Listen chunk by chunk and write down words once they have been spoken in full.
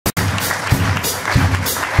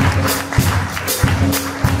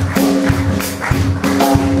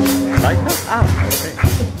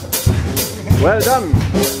Well done.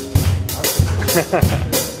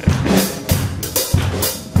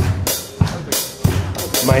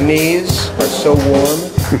 My knees are so warm,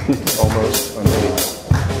 almost unbelievable.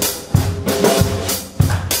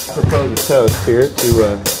 I propose a toast here to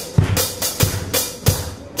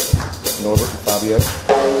Norbert and Fabio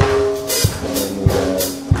and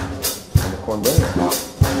the Kornbrennerei.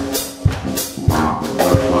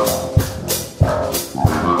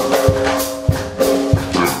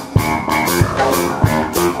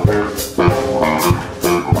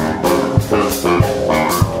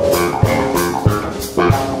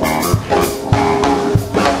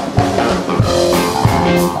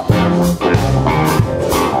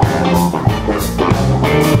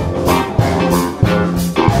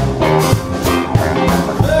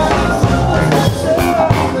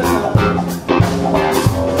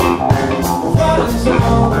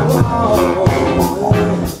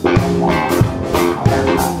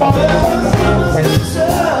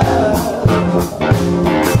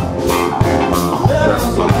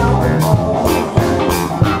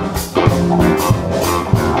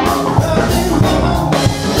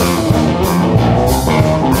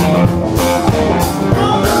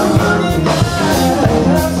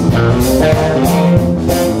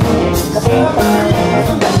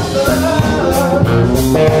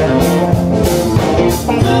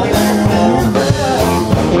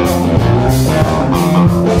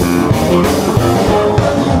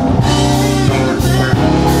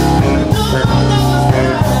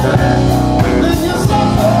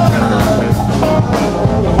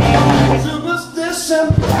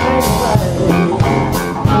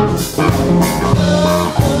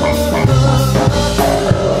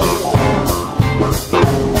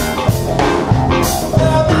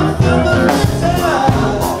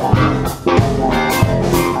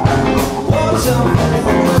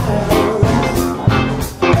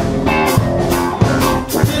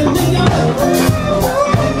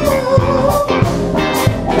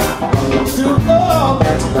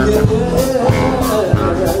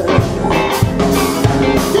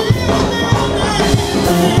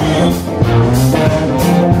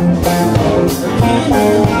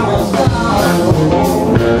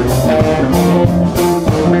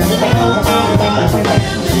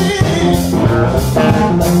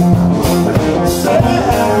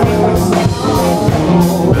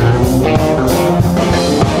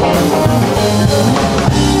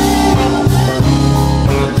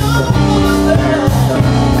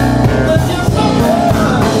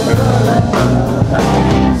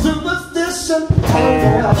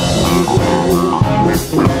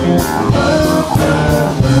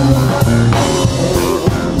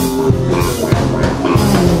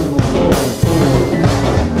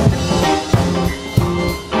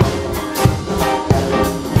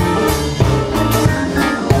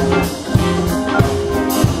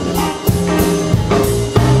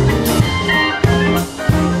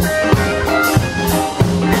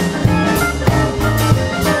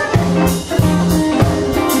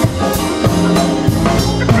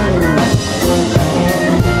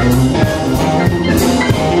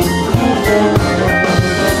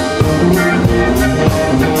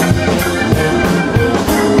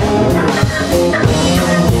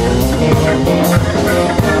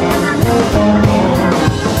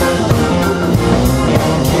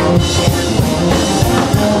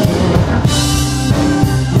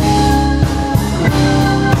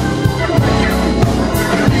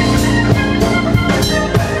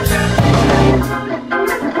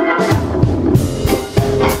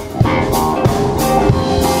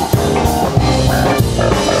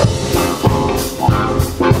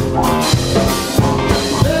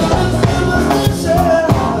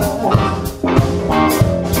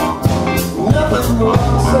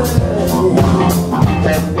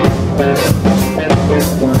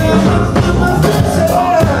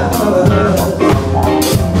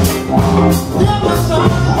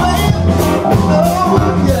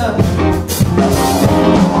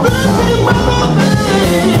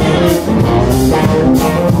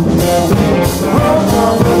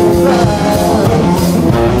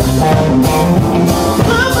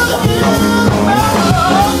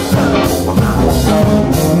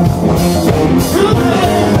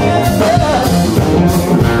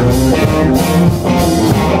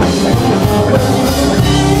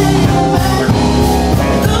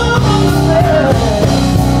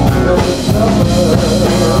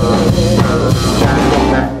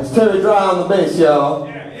 On the bass, y'all.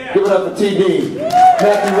 Give it up for TD.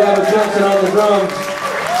 Matthew Robert Johnson on the drums.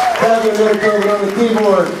 Fabio Nettekoven on the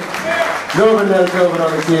keyboard. Norbert Nettekoven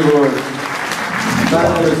on the keyboard. My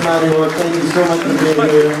name is Mighty Orq. Thank you so much for being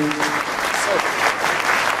here.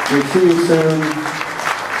 We'll see you soon.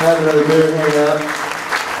 Have another beer and hang out.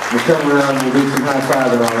 We'll come around and we'll do some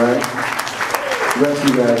high-fiving, all right? The rest of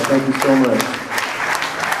you guys, thank you so much.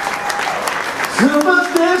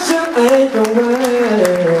 Superstition ain't the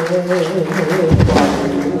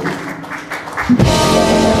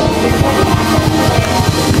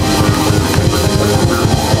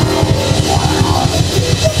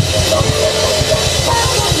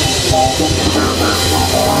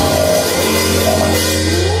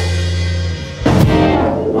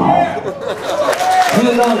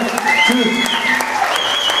Vielen Dank. Tschüss.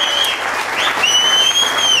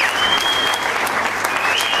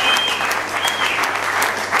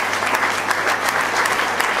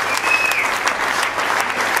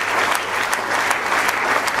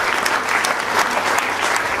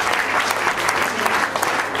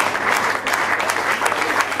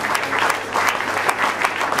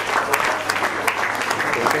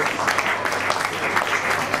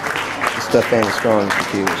 Stuff ain't strong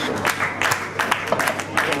computers. So.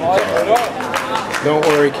 Don't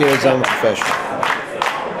worry, kids. I'm a professional.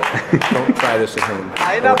 Don't try this at home.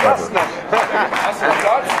 Einer passt noch. Hast du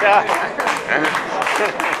Platz? Ja.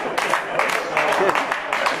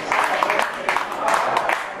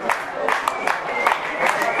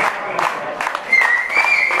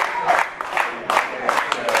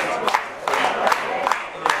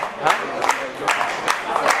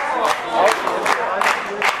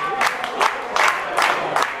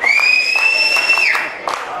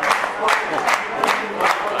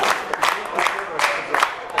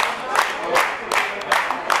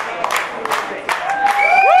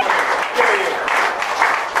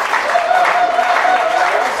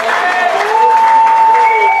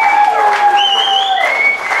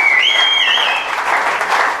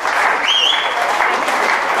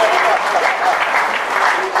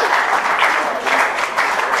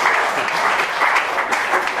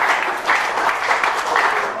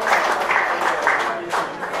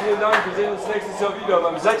 Vielen Dank, wir sehen uns nächstes Jahr wieder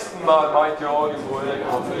beim 6. Mal Mighty Orq in Broeleck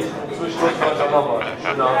April. Zwischendurch vielleicht auch nochmal.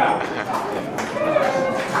 Schönen Abend.